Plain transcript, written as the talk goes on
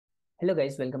Hello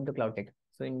guys, welcome to Cloud Tech.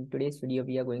 So in today's video,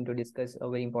 we are going to discuss a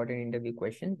very important interview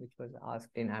question which was asked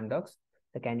in Amdocs.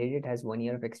 The candidate has 1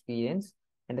 year of experience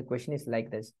and the question is like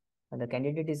this. The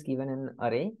candidate is given an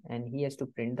array and he has to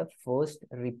print the first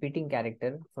repeating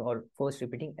character or first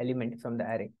repeating element from the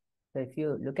array. So if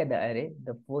you look at the array,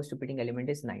 the first repeating element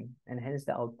is 9 and hence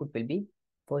the output will be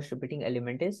first repeating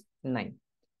element is 9.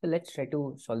 So let's try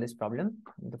to solve this problem.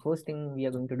 The first thing we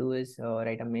are going to do is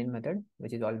write a main method,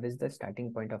 which is always the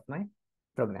starting point of my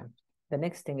program. The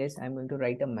next thing is I'm going to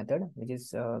write a method which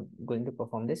is going to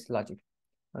perform this logic.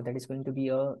 That is going to be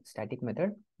a static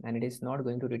method and it is not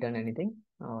going to return anything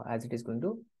as it is going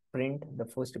to print the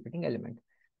first repeating element.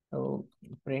 So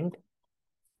print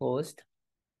first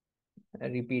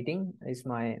repeating is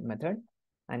my method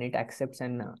and it accepts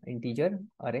an integer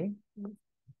array.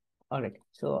 All right,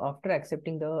 so after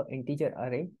accepting the integer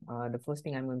array, the first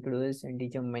thing I'm going to do is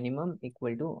integer minimum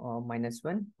equal to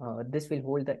 -1. This will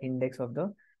hold the index of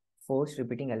the first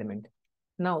repeating element.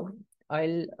 Now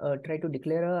I'll try to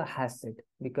declare a hash set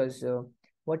because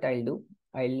what I'll do,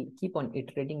 I'll keep on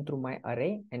iterating through my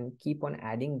array and keep on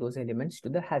adding those elements to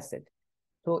the hash set.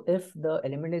 So if the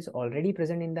element is already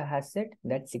present in the hash set,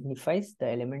 that signifies the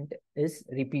element is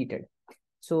repeated.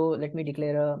 So let me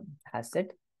declare a hash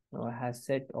set. Hash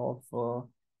set of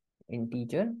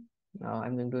integer.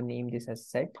 I'm going to name this as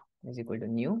set is equal to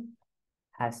new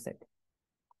hash set.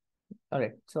 All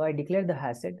right, so I declare the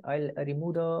hash set. I'll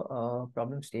remove the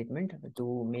problem statement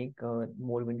to make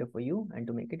more window for you and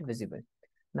to make it visible.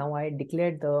 Now I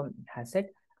declared the hash set.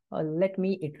 Let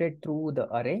me iterate through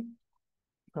the array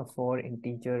for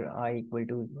integer I equal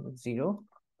to 0.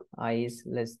 I is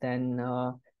less than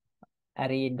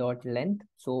array dot length.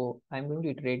 So I'm going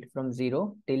to iterate from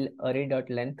 0 till array dot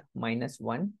length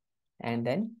 -1 and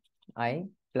then I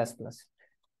plus plus.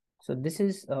 So this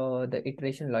is the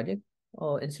iteration logic.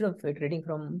 Instead of iterating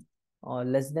from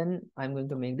less than, I'm going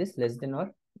to make this less than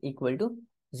or equal to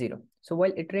 0. So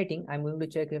while iterating, I'm going to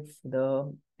check if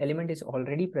the element is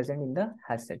already present in the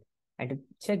hash set. And to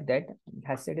check that,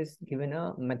 hash set is given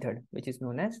a method which is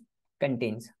known as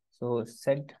contains. So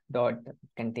set dot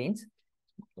contains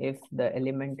if the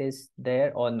element is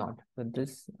there or not. So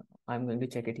this I'm going to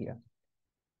check it here.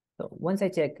 So once I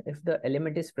check if the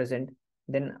element is present,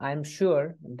 then I'm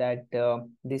sure that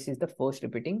this is the first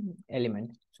repeating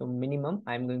element. So minimum,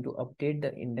 I'm going to update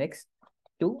the index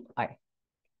to I.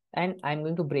 And I'm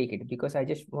going to break it because I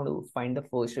just want to find the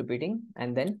first repeating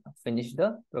and then finish the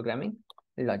programming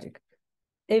logic.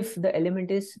 If the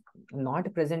element is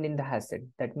not present in the hash set,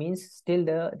 that means still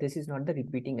this is not the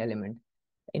repeating element.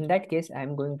 In that case,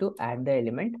 I'm going to add the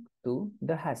element to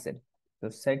the hash set. So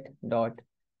set dot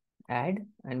add,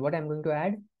 and what I'm going to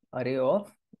add, array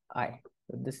of I.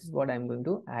 So this is what I'm going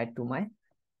to add to my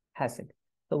hash set.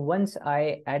 So once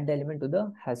I add the element to the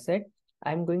hash set,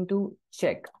 I'm going to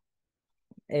check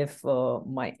if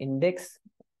my index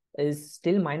is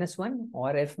still -1 or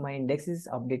if my index is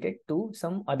updated to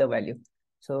some other value.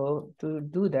 So to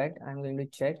do that, I'm going to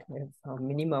check if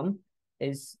minimum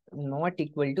is not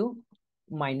equal to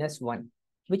 -1,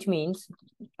 which means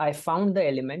I found the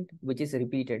element which is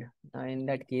repeated. In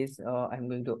that case, I'm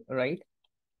going to write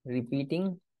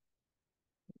repeating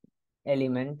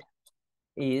element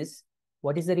is,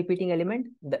 what is the repeating element?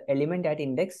 The element at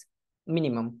index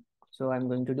minimum. So I'm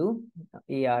going to do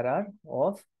ARR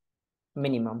of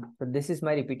minimum. So this is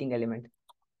my repeating element.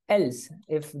 Else,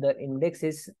 if the index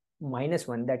is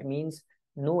 -1, that means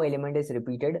no element is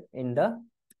repeated in the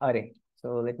array.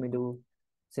 So let me do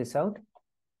sys out.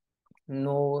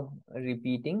 No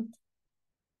repeating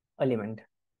element.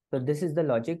 So this is the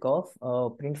logic of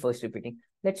print first repeating.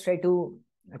 Let's try to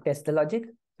test the logic.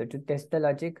 So to test the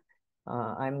logic,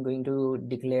 I'm going to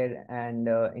declare an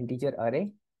integer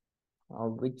array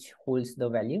which holds the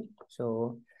value.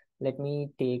 So let me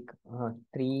take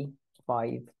 3,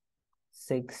 5,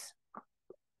 6,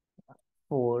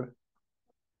 4,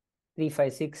 3,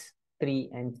 5, 6, 3,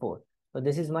 and 4. So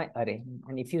this is my array.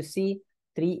 And if you see,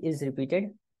 3 is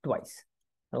repeated twice.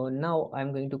 So now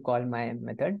I'm going to call my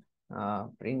method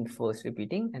print first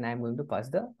repeating, and I'm going to pass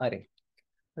the array.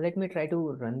 Let me try to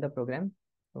run the program.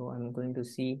 So I'm going to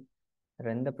see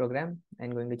run the program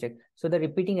and going to check. So the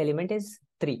repeating element is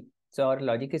 3. So our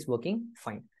logic is working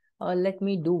fine. Let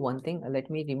me do one thing. Let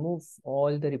me remove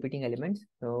all the repeating elements.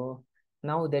 So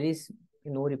now there is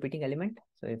no repeating element.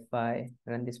 So if I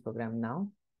run this program now,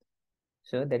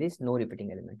 so there is no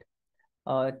repeating element.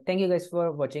 Thank you guys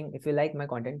for watching. If you like my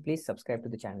content, please subscribe to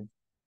the channel.